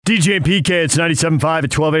DJ and PK, it's 97.5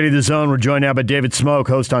 at 1280 The Zone. We're joined now by David Smoak,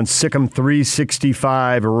 host on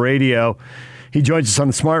SicEm365 Radio. He joins us on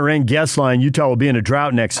the Smart Rain guest line. Utah will be in a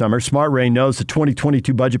drought next summer. Smart Rain knows the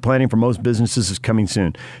 2022 budget planning for most businesses is coming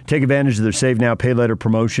soon. Take advantage of their Save Now, Pay Later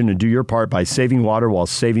promotion and do your part by saving water while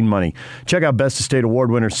saving money. Check out Best of State Award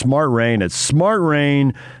winner Smart Rain at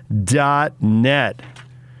smartrain.net.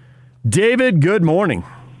 David, good morning.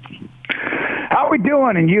 How are we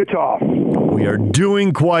doing in Utah? We are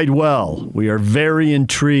doing quite well. We are very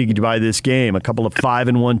intrigued by this game. A couple of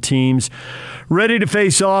 5-1 teams ready to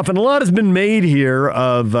face off, and a lot has been made here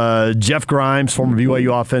of Jeff Grimes, former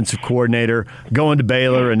BYU offensive coordinator, going to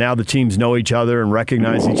Baylor, and now the teams know each other and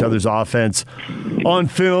recognize each other's offense on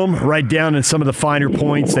film, right down in some of the finer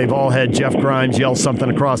points. They've all had Jeff Grimes yell something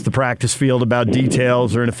across the practice field about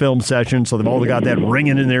details or in a film session, so they've all got that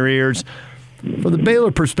ringing in their ears. From the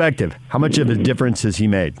Baylor perspective, how much of a difference has he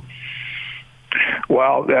made?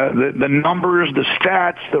 Well, the numbers, the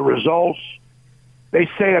stats, the results, they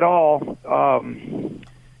say it all. And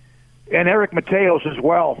Eric Mateos as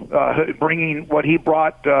well, bringing what he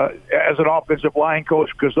brought as an offensive line coach,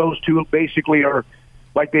 because those two basically are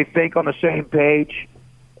like they think on the same page.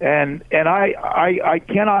 And I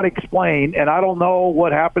cannot explain, and I don't know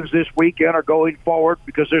what happens this weekend or going forward,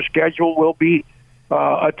 because their schedule will be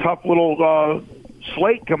a tough little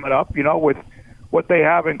slate coming up, you know, with what they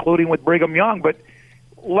have, including with Brigham Young. But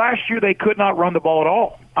last year they could not run the ball at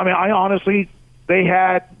all. I mean, they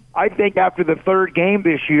had, I think after the third game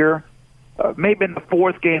this year, maybe in the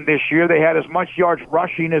fourth game this year, they had as much yards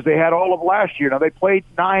rushing as they had all of last year. Now, they played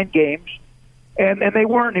 9 games, and they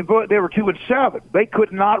weren't any good. They were 2-7. They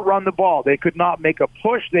could not run the ball. They could not make a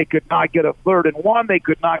push. They could not get a 3rd and 1. They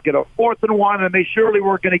could not get a 4th and 1, and they surely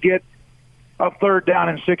weren't going to get a 3rd down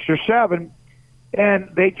and 6 or 7. And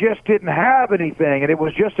they just didn't have anything, and it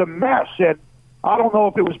was just a mess. And I don't know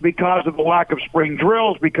if it was because of the lack of spring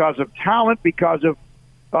drills, because of talent, because of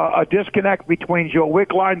a disconnect between Joe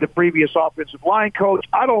Wickline, the previous offensive line coach.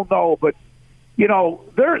 I don't know, but you know,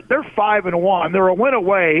 they're 5-1. They're a win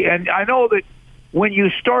away, and I know that when you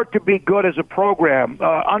start to be good as a program,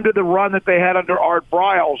 under the run that they had under Art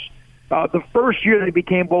Briles, the first year they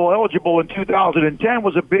became bowl eligible in 2010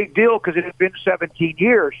 was a big deal because it had been 17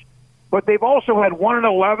 years. But they've also had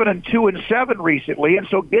 1-11 and 2-7 recently, and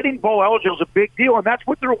so getting bowl eligible is a big deal, and that's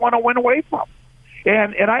what they want to win away from.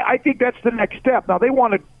 And I think that's the next step. Now, they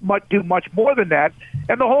want to do much more than that,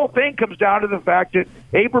 and the whole thing comes down to the fact that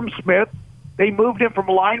Abram Smith, they moved him from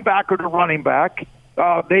linebacker to running back.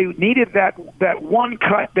 They needed that one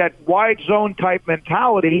cut, that wide zone type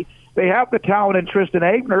mentality. They have the talent in Treston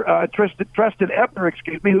Ebner,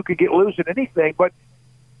 who could get loose at anything, but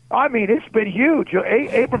I mean, it's been huge.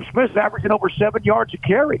 Abram Smith's averaging over 7 yards a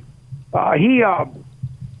carry.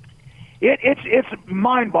 It's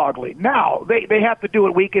mind-boggling. Now, they have to do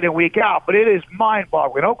it week in and week out, but it is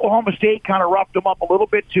mind-boggling. Oklahoma State kind of roughed them up a little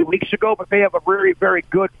bit 2 weeks ago, but they have a very, very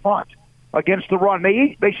good front against the run.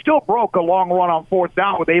 They still broke a long run on 4th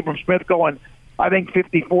down with Abram Smith going, I think,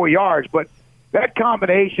 54 yards. But that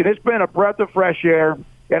combination, it's been a breath of fresh air.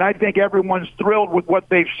 And I think everyone's thrilled with what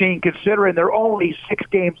they've seen, considering they're only 6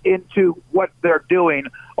 games into what they're doing,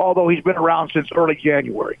 although he's been around since early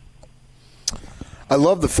January. I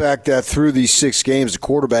love the fact that through these 6 games, the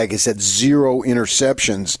quarterback has had 0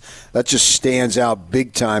 interceptions. That just stands out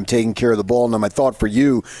big time, taking care of the ball. Now, my thought for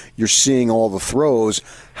you, you're seeing all the throws.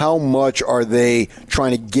 How much are they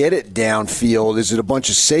trying to get it downfield? Is it a bunch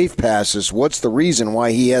of safe passes? What's the reason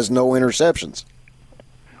why he has no interceptions?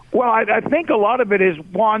 Well, I think a lot of it is,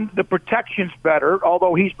 one, the protection's better,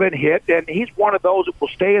 although he's been hit, and he's one of those that will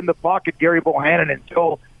stay in the pocket, Gary Bohannon,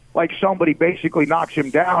 until like somebody basically knocks him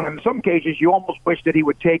down. In some cases, you almost wish that he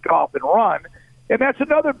would take off and run. And that's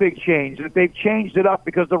another big change, that they've changed it up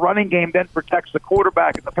because the running game then protects the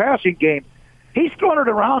quarterback in the passing game. He's thrown it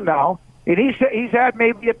around now, and he's had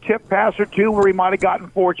maybe a tip pass or two where he might have gotten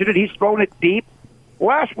fortunate. He's thrown it deep.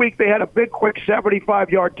 Last week they had a big, quick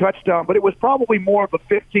 75-yard touchdown, but it was probably more of a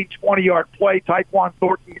 15, 20-yard play. Tyquan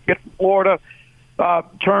Thornton hit from Florida,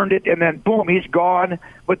 turned it, and then, boom, he's gone.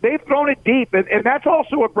 But they've thrown it deep, and that's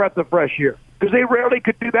also a breath of fresh air because they rarely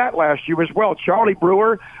could do that last year as well. Charlie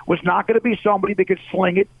Brewer was not going to be somebody that could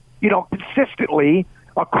sling it, consistently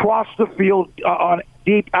across the field on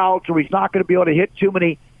deep outs, or he's not going to be able to hit too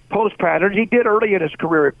many post patterns. He did early in his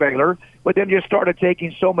career at Baylor, but then just started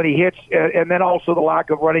taking so many hits, and then also the lack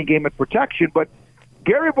of running game and protection. But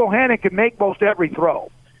Gary Bohannon can make most every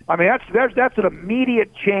throw. I mean, that's an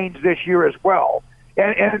immediate change this year as well,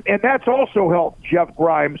 and that's also helped Jeff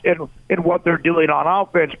Grimes in what they're doing on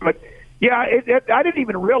offense. But Yeah, I didn't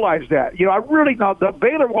even realize that. I really know the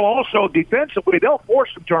Baylor will also defensively, they'll force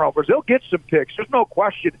some turnovers. They'll get some picks. There's no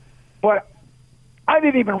question. But I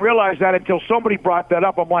didn't even realize that until somebody brought that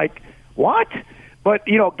up. I'm like, what? But,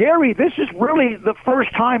 Gary, this is really the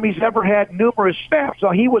first time he's ever had numerous snaps.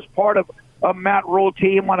 Now, he was part of a Matt Rule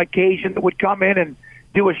team on occasion that would come in and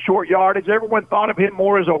do a short yardage. Everyone thought of him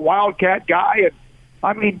more as a wildcat guy. And,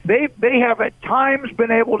 I mean, they have at times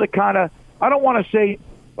been able to kind of, I don't want to say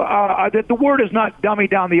that the word is not dummy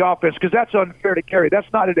down the offense because that's unfair to Gary.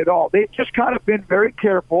 That's not it at all. They've just kind of been very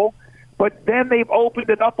careful, but then they've opened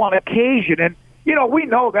it up on occasion. And, we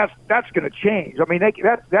know that's going to change. I mean,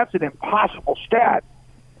 that's an impossible stat.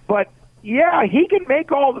 But, yeah, he can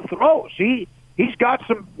make all the throws. He's got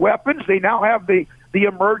some weapons. They now have the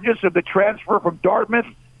emergence of the transfer from Dartmouth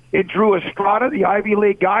in Drew Estrada, the Ivy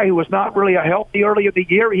League guy who was not really a healthy early in the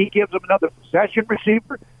year. He gives them another possession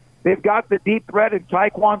receiver. They've got the deep threat in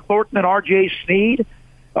Tyquan Thornton and R.J. Sneed.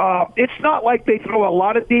 It's not like they throw a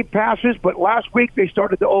lot of deep passes, but last week they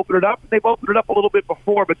started to open it up. They've opened it up a little bit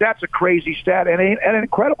before, but that's a crazy stat and an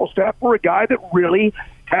incredible stat for a guy that really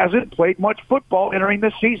hasn't played much football entering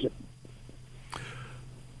this season.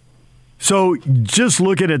 So just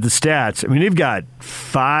looking at the stats, I mean, they've got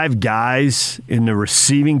 5 guys in the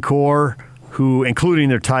receiving core who, including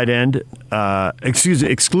their tight end,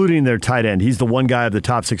 excluding their tight end, he's the one guy of the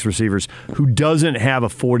top 6 receivers who doesn't have a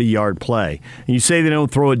 40-yard play. And you say they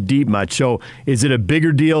don't throw it deep much. So is it a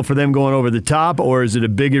bigger deal for them going over the top, or is it a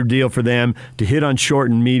bigger deal for them to hit on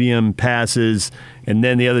short and medium passes, and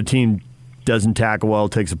then the other team doesn't tackle well,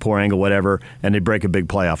 takes a poor angle, whatever, and they break a big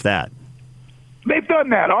play off that? They've done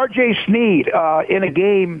that. R.J. Sneed, in a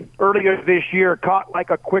game earlier this year, caught like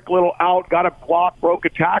a quick little out, got a block, broke a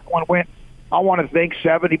tackle, and went, I want to think,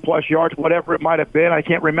 70-plus yards, whatever it might have been. I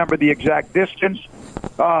can't remember the exact distance.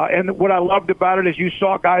 And what I loved about it is you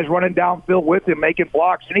saw guys running downfield with him, making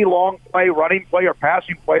blocks. Any long play, running play, or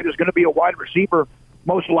passing play, there's going to be a wide receiver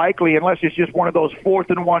most likely, unless it's just one of those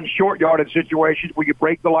 4th-and-1 short-yarded situations where you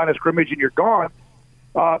break the line of scrimmage and you're gone.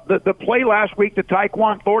 The play last week to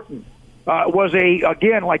Tyquan Thornton was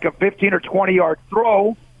again like a 15 or 20-yard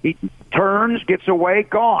throw. He turns, gets away,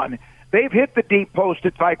 gone. They've hit the deep post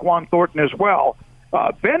to Tyquan Thornton as well.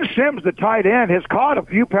 Ben Sims, the tight end, has caught a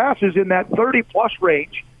few passes in that 30-plus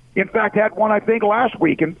range. In fact, had one, I think, last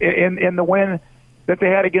week in the win that they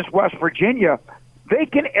had against West Virginia. They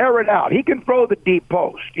can air it out. He can throw the deep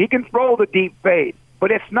post. He can throw the deep fade.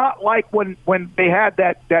 But it's not like when they had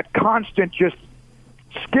that constant just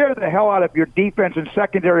scare the hell out of your defense and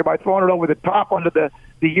secondary by throwing it over the top under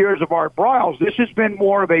the years of Art Briles. This has been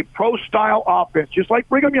more of a pro-style offense, just like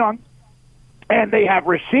Brigham Young. And they have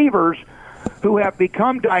receivers who have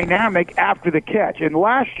become dynamic after the catch. And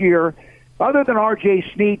last year, other than R.J.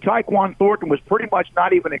 Sneed, Tyquan Thornton was pretty much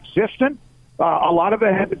not even existent. A lot of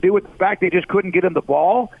it had to do with the fact they just couldn't get him the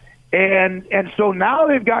ball. And so now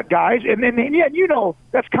they've got guys, and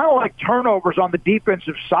that's kind of like turnovers on the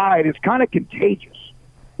defensive side. It's kind of contagious.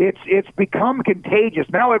 It's become contagious.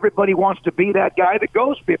 Now everybody wants to be that guy that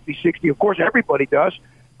goes 50, 60. Of course, everybody does.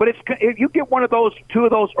 But if you get two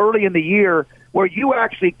of those early in the year where you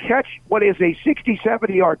actually catch what is a 60,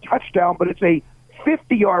 70-yard touchdown, but it's a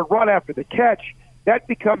 50-yard run after the catch, that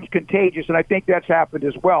becomes contagious, and I think that's happened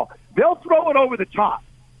as well. They'll throw it over the top,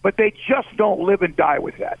 but they just don't live and die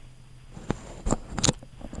with that.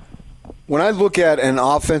 When I look at an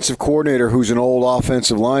offensive coordinator who's an old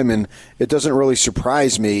offensive lineman, it doesn't really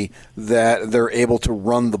surprise me that they're able to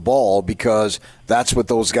run the ball because that's what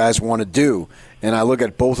those guys want to do. And I look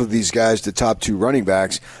at both of these guys, the top 2 running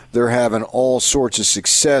backs, they're having all sorts of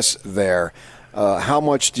success there. How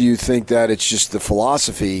much do you think that it's just the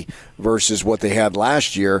philosophy versus what they had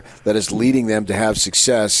last year that is leading them to have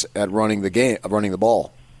success at running the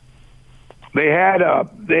ball? They had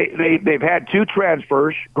they've had 2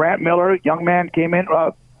 transfers. Grant Miller, young man, came in,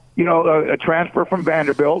 a transfer from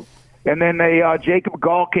Vanderbilt, and then Jacob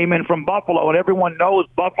Gall came in from Buffalo. And everyone knows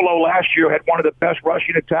Buffalo last year had one of the best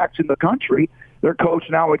rushing attacks in the country. Their coach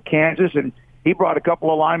now at Kansas, and he brought a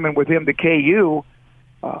couple of linemen with him to KU.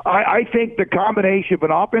 I think the combination of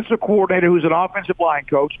an offensive coordinator who's an offensive line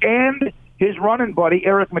coach and his running buddy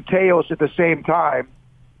Eric Mateos at the same time,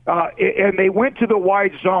 and they went to the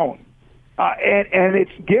wide zone. And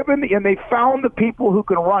it's given, and they found the people who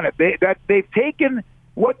can run it. They've taken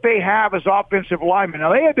what they have as offensive linemen.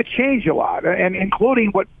 Now, they had to change a lot, and including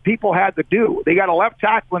what people had to do. They got a left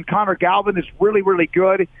tackle in Connor Galvin that's really, really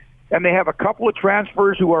good, and they have a couple of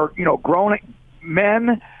transfers who are, grown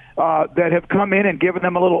men that have come in and given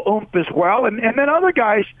them a little oomph as well. And then other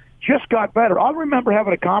guys just got better. I remember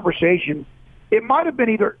having a conversation. It might have been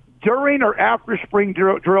either during or after spring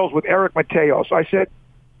drills with Eric Mateos. I said,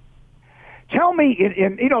 tell me,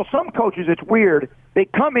 some coaches, it's weird. They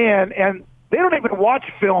come in and they don't even watch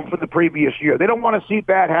film from the previous year. They don't want to see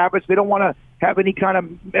bad habits. They don't want to have any kind of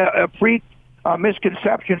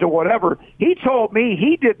misconceptions or whatever. He told me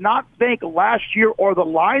he did not think last year or the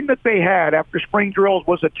line that they had after spring drills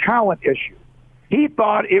was a talent issue. He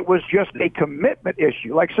thought it was just a commitment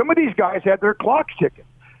issue. Like some of these guys had their clocks ticking.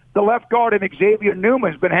 The left guard and Xavier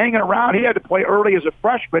Newman's been hanging around. He had to play early as a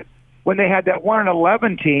freshman when they had that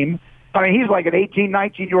 1-11 team. I mean, he's like an 18,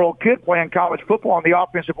 19-year-old kid playing college football on the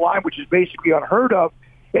offensive line, which is basically unheard of.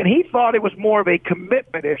 And he thought it was more of a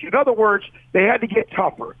commitment issue. In other words, they had to get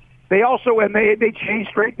tougher. They also, and they changed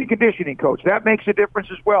strength and conditioning coach. That makes a difference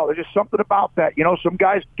as well. There's just something about that. Some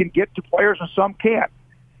guys can get to players and some can't.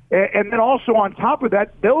 And then also on top of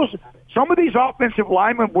that, some of these offensive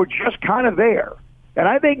linemen were just kind of there. And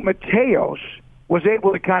I think Mateos was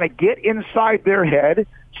able to kind of get inside their head.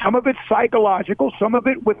 Some of it's psychological, some of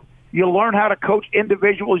it with you learn how to coach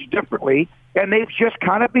individuals differently, and they've just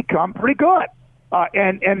kind of become pretty good.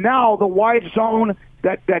 And now the wide zone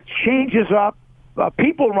that changes up,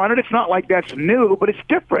 people run it. It's not like that's new, but it's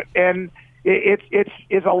different. And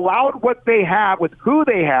it's allowed what they have with who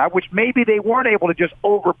they have, which maybe they weren't able to just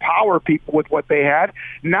overpower people with what they had.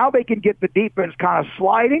 Now they can get the defense kind of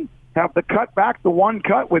sliding, have the cut back, the one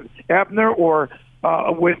cut with Ebner or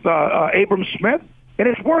with Abram Smith, and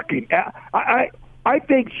it's working. I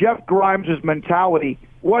think Jeff Grimes' mentality,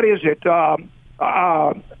 what is it?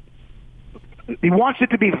 He wants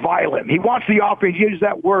it to be violent. He wants the offense. He used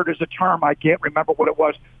that word as a term. I can't remember what it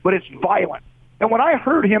was, but it's violent. And when I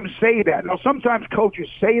heard him say that, now sometimes coaches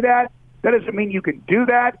say that. That doesn't mean you can do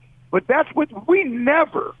that. But that's what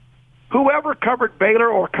whoever covered Baylor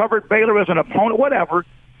or covered Baylor as an opponent, whatever,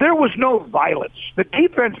 there was no violence. The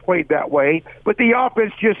defense played that way, but the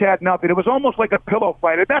offense just had nothing. It was almost like a pillow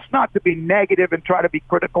fight. And that's not to be negative and try to be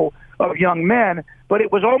critical of young men, but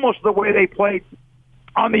it was almost the way they played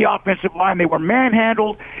on the offensive line. They were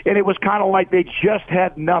manhandled, and it was kind of like they just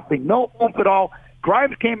had nothing. No oomph at all.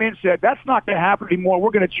 Grimes came in and said, that's not going to happen anymore.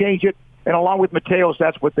 We're going to change it. And along with Mateos,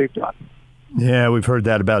 that's what they've done. Yeah, we've heard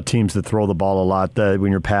that about teams that throw the ball a lot.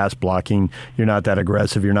 When you're pass blocking, you're not that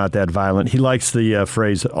aggressive, you're not that violent. He likes the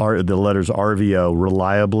phrase, the letters RVO,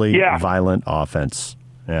 reliably violent offense.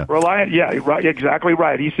 Yeah. Reliant, yeah, right, exactly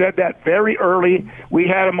right. He said that very early. We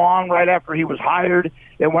had him on right after he was hired.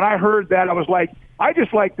 And when I heard that, I was like, I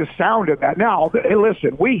just like the sound of that. Now, hey,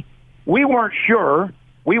 listen, we weren't sure.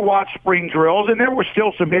 We watched spring drills, and there were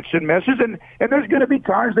still some hits and misses, and there's going to be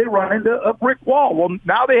times they run into a brick wall. Well,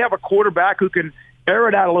 now they have a quarterback who can air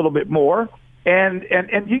it out a little bit more, and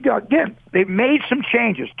you got, again, they've made some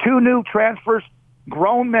changes. 2 new transfers,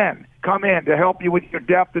 grown men come in to help you with your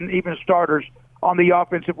depth and even starters on the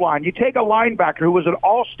offensive line. You take a linebacker who was an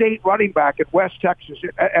all-state running back at West Texas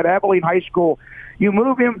at Abilene High School. You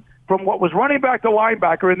move him from what was running back to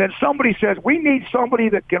linebacker, and then somebody says, we need somebody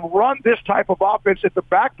that can run this type of offense at the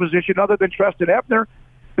back position other than Treston Ebner.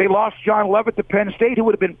 They lost John Levitt to Penn State, who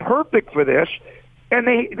would have been perfect for this. And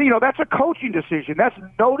that's a coaching decision. That's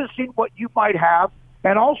noticing what you might have.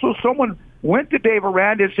 And also someone went to Dave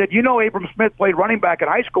Aranda and said, Abram Smith played running back in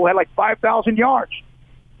high school, had like 5,000 yards.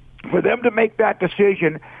 For them to make that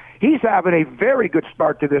decision, he's having a very good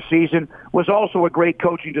start to this season, was also a great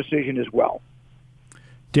coaching decision as well.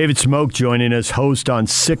 David Smoak joining us, host on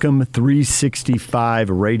SicEm365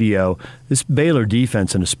 Radio. This Baylor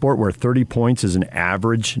defense, in a sport where 30 points is an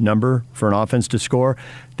average number for an offense to score,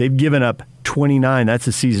 they've given up 29. That's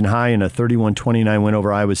a season high in a 31-29 win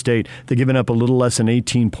over Iowa State. They've given up a little less than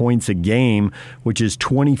 18 points a game, which is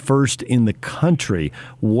 21st in the country.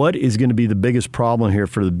 What is going to be the biggest problem here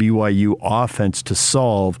for the BYU offense to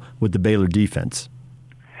solve with the Baylor defense?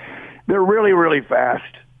 They're really, really fast.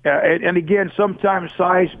 And again, sometimes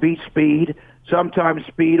size beats speed. Sometimes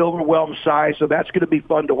speed overwhelms size. So that's going to be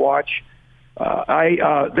fun to watch.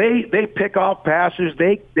 They pick off passes.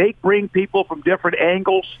 They bring people from different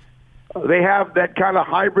angles. They have that kind of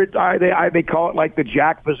hybrid. They call it like the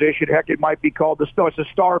jack position. Heck, it might be called it's a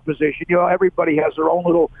star position. Everybody has their own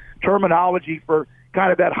little terminology for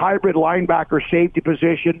kind of that hybrid linebacker safety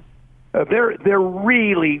position. They're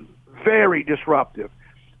really very disruptive.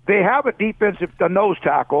 They have a nose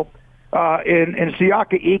tackle in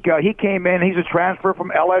Siaka Ika. He came in. He's a transfer from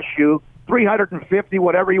LSU, 350,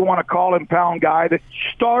 whatever you want to call him, pound guy that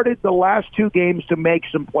started the last 2 games to make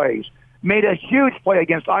some plays. Made a huge play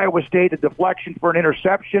against Iowa State, a deflection for an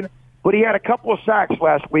interception, but he had a couple of sacks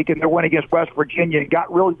last week in their win against West Virginia and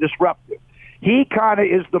got really disruptive. He kind of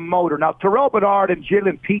is the motor. Now, Terrell Bernard and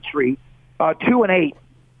Jalen Petrie, 2 and 8.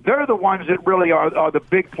 they're the ones that really are the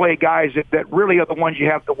big play guys that really are the ones you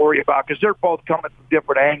have to worry about because they're both coming from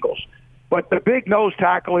different angles. But the big nose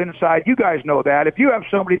tackle inside, you guys know that. If you have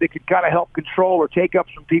somebody that can kind of help control or take up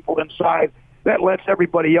some people inside, that lets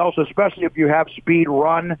everybody else, especially if you have speed,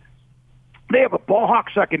 run. They have a ball hawk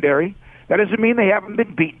secondary. That doesn't mean they haven't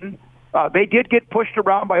been beaten. They did get pushed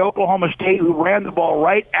around by Oklahoma State, who ran the ball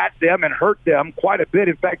right at them and hurt them quite a bit.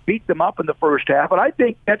 In fact, beat them up in the first half. And I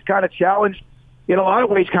think that's kind of challenged, in a lot of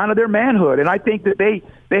ways, kind of their manhood. And I think that they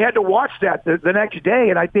had to watch that the next day,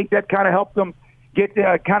 and I think that kind of helped them get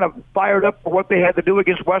kind of fired up for what they had to do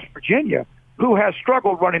against West Virginia, who has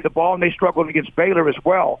struggled running the ball, and they struggled against Baylor as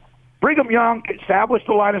well. Brigham Young established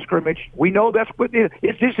the line of scrimmage. We know that's what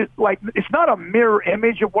it's not a mirror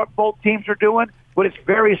image of what both teams are doing, but it's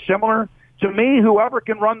very similar. To me, whoever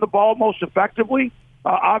can run the ball most effectively,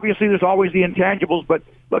 obviously there's always the intangibles, but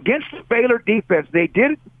against the Baylor defense, they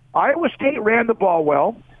did. Iowa State ran the ball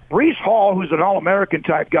well. Breece Hall, who's an All-American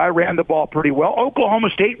type guy, ran the ball pretty well. Oklahoma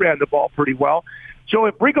State ran the ball pretty well. So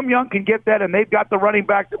if Brigham Young can get that, and they've got the running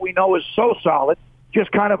back that we know is so solid,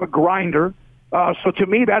 just kind of a grinder. So to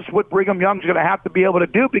me, that's what Brigham Young's going to have to be able to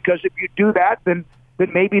do, because if you do that, then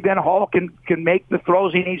maybe Hall can make the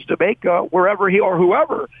throws he needs to make wherever he or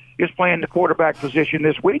whoever is playing the quarterback position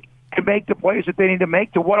this week can make the plays that they need to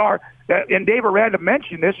make to what are, and Dave Aranda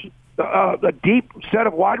mentioned this, a deep set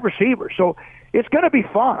of wide receivers. So it's going to be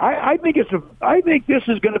fun. I think this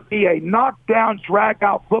is going to be a knockdown,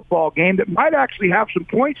 drag-out football game that might actually have some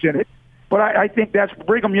points in it. But I think that's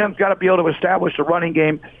Brigham Young's got to be able to establish a running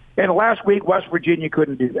game. And last week, West Virginia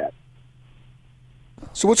couldn't do that.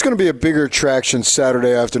 So what's going to be a bigger attraction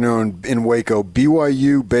Saturday afternoon in Waco,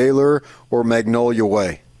 BYU, Baylor, or Magnolia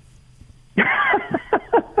Way?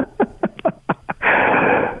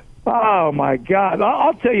 Oh, my God.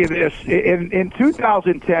 I'll tell you this. In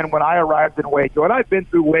 2010, when I arrived in Waco, and I've been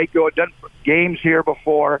through Waco and done games here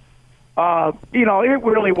before, it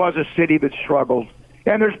really was a city that struggled.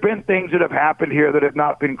 And there's been things that have happened here that have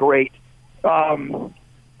not been great. And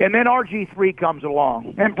then RG3 comes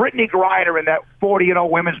along. And Brittany Griner in that 40-0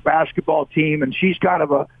 women's basketball team, and she's kind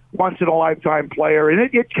of a once-in-a-lifetime player.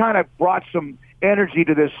 And it kind of brought some energy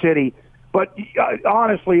to this city. But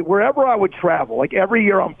honestly, wherever I would travel, like every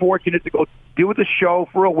year I'm fortunate to go do the show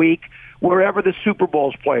for a week wherever the Super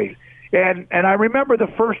Bowl's played. And I remember the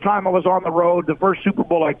first time I was on the road, the first Super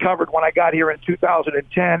Bowl I covered when I got here in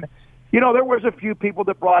 2010, there was a few people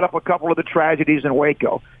that brought up a couple of the tragedies in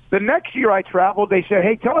Waco. The next year I traveled, they said,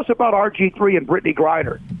 hey, tell us about RG3 and Brittany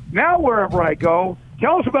Griner. Now wherever I go,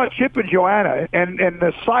 tell us about Chip and Joanna and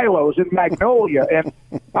the silos in Magnolia. And,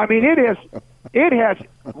 I mean, it has energized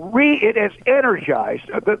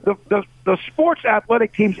the sports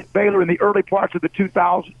athletic teams at Baylor in the early parts of the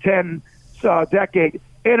 2010 decade,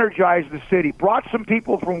 energized the city, brought some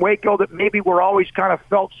people from Waco that maybe were always kind of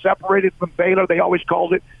felt separated from Baylor. They always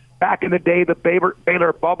called it, back in the day, the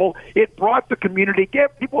Baylor bubble. It brought the community.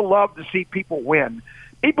 People love to see people win.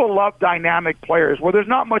 People love dynamic players. Well, there's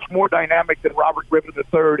not much more dynamic than Robert Griffin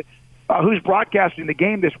III, who's broadcasting the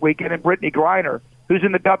game this weekend, and Brittany Griner, who's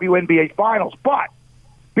in the WNBA Finals. But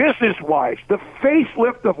business-wise, the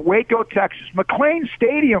facelift of Waco, Texas, McLean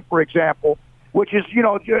Stadium, for example, which is,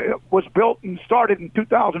 was built and started in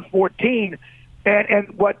 2014,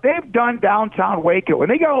 and what they've done downtown Waco,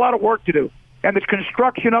 and they got a lot of work to do. And the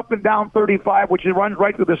construction up and down 35, which runs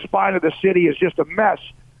right through the spine of the city, is just a mess.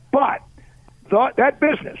 But that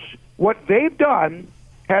business, what they've done,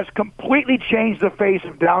 has completely changed the face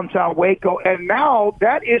of downtown Waco. And now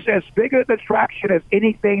that is as big an attraction as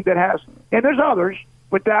anything that has. And there's others,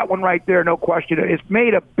 but that one right there, no question. It's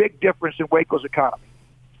made a big difference in Waco's economy.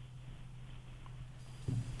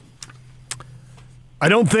 I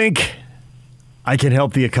don't think I can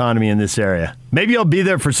help the economy in this area. Maybe I'll be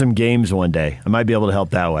there for some games one day. I might be able to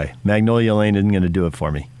help that way. Magnolia Lane isn't going to do it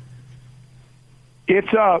for me.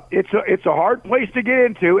 It's a hard place to get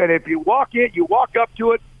into, and if you walk up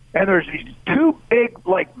to it, and there's these two big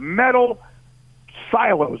metal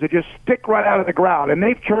silos that just stick right out of the ground, and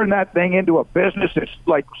they've turned that thing into a business. It's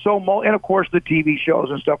and of course the TV shows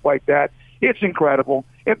and stuff like that. It's incredible.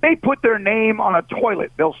 If they put their name on a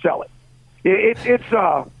toilet, they'll sell it. It's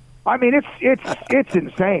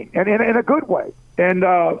insane, and in a good way. And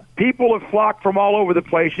people have flocked from all over the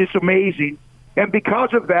place. It's amazing. And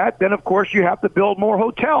because of that, then, of course, you have to build more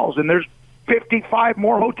hotels. And there's 55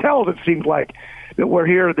 more hotels, it seems like, that were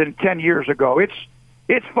here than 10 years ago. It's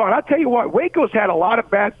fun. I'll tell you what, Waco's had a lot of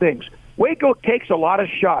bad things. Waco takes a lot of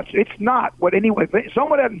shots. It's not what anyone – if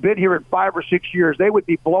someone hadn't been here in 5 or 6 years, they would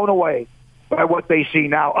be blown away by what they see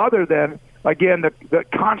now, other than, again, the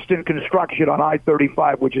constant construction on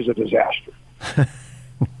I-35, which is a disaster.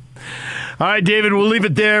 All right, David, we'll leave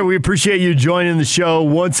it there. We appreciate you joining the show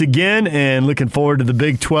once again and looking forward to the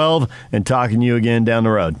Big 12 and talking to you again down the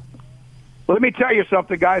road. Well, let me tell you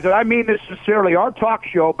something, guys, and I mean this sincerely. Our talk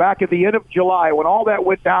show back at the end of July, when all that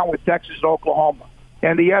went down with Texas and Oklahoma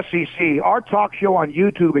and the SEC, our talk show on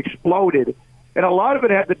YouTube exploded, and a lot of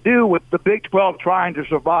it had to do with the Big 12 trying to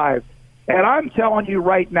survive. And I'm telling you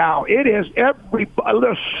right now, there's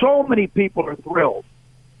so many people are thrilled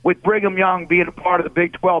with Brigham Young being a part of the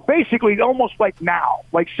Big 12, basically almost like now,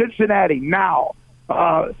 like Cincinnati now.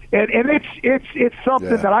 And it's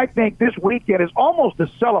something that I think this weekend is almost a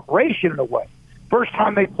celebration in a way. First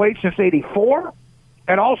time they played since '84,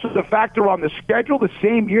 and also the factor on the schedule, the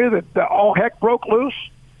same year that all heck broke loose.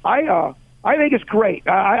 I think it's great.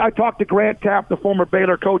 I talked to Grant Tapp, the former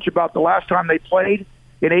Baylor coach, about the last time they played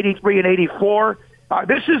in '83 and '84.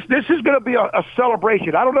 This is going to be a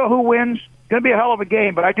celebration. I don't know who wins. It's going to be a hell of a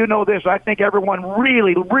game, but I do know this. I think everyone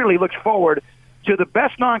really, really looks forward to the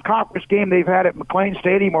best non-conference game they've had at McLean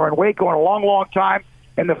Stadium or in Waco in a long, long time,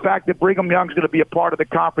 and the fact that Brigham Young's going to be a part of the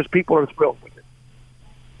conference, people are thrilled with it.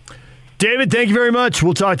 David, thank you very much.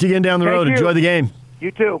 We'll talk to you again down the road. Enjoy the game. You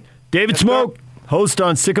too. David Smoak, host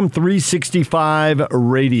on SicEm365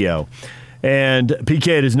 Radio. And PK,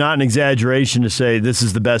 it is not an exaggeration to say this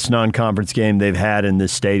is the best non-conference game they've had in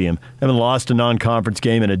this stadium. They haven't lost a non-conference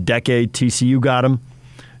game in a decade. TCU got them.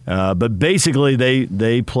 But basically,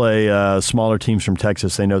 they play smaller teams from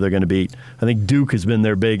Texas they know they're going to beat. I think Duke has been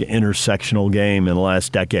their big intersectional game in the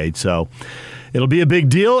last decade. So it'll be a big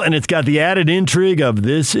deal, and it's got the added intrigue of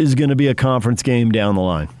this is going to be a conference game down the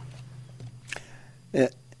line.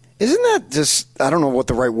 Isn't that just, I don't know what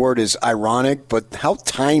the right word is, ironic, but how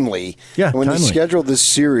timely. Yeah, when timely. you schedule this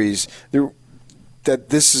series, that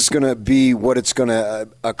this is going to be what it's going to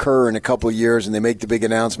occur in a couple of years, and they make the big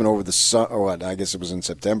announcement over I guess it was in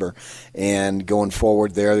September, and going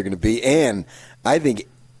forward there, they're going to be. And I think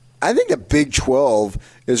the Big 12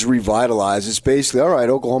 is revitalized. It's basically, all right,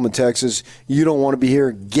 Oklahoma and Texas, you don't want to be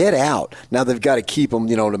here, get out. Now they've got to keep them,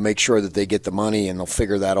 to make sure that they get the money, and they'll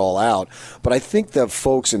figure that all out. But I think the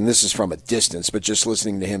folks, and this is from a distance, but just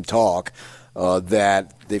listening to him talk,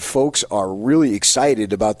 that the folks are really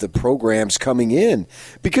excited about the programs coming in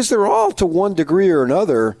because they're all, to one degree or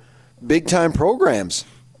another, big-time programs.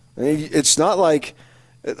 I mean, it's not like,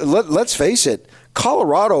 let's face it,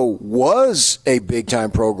 Colorado was a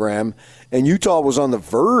big-time program, and Utah was on the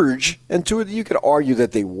verge, and you could argue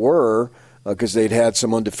that they were because they'd had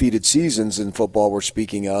some undefeated seasons in football we're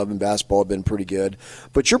speaking of, and basketball had been pretty good.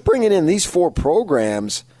 But you're bringing in these four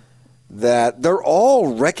programs that they're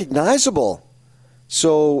all recognizable.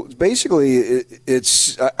 So basically,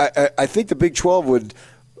 I think the Big 12 would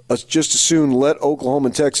just as soon let Oklahoma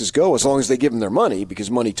and Texas go as long as they give them their money,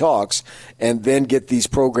 because money talks, and then get these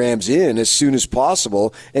programs in as soon as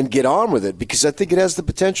possible and get on with it, because I think it has the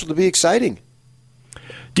potential to be exciting.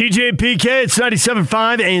 DJ and PK, it's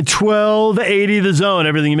 97.5 and 1280 The Zone.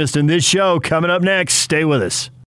 Everything you missed in this show coming up next. Stay with us.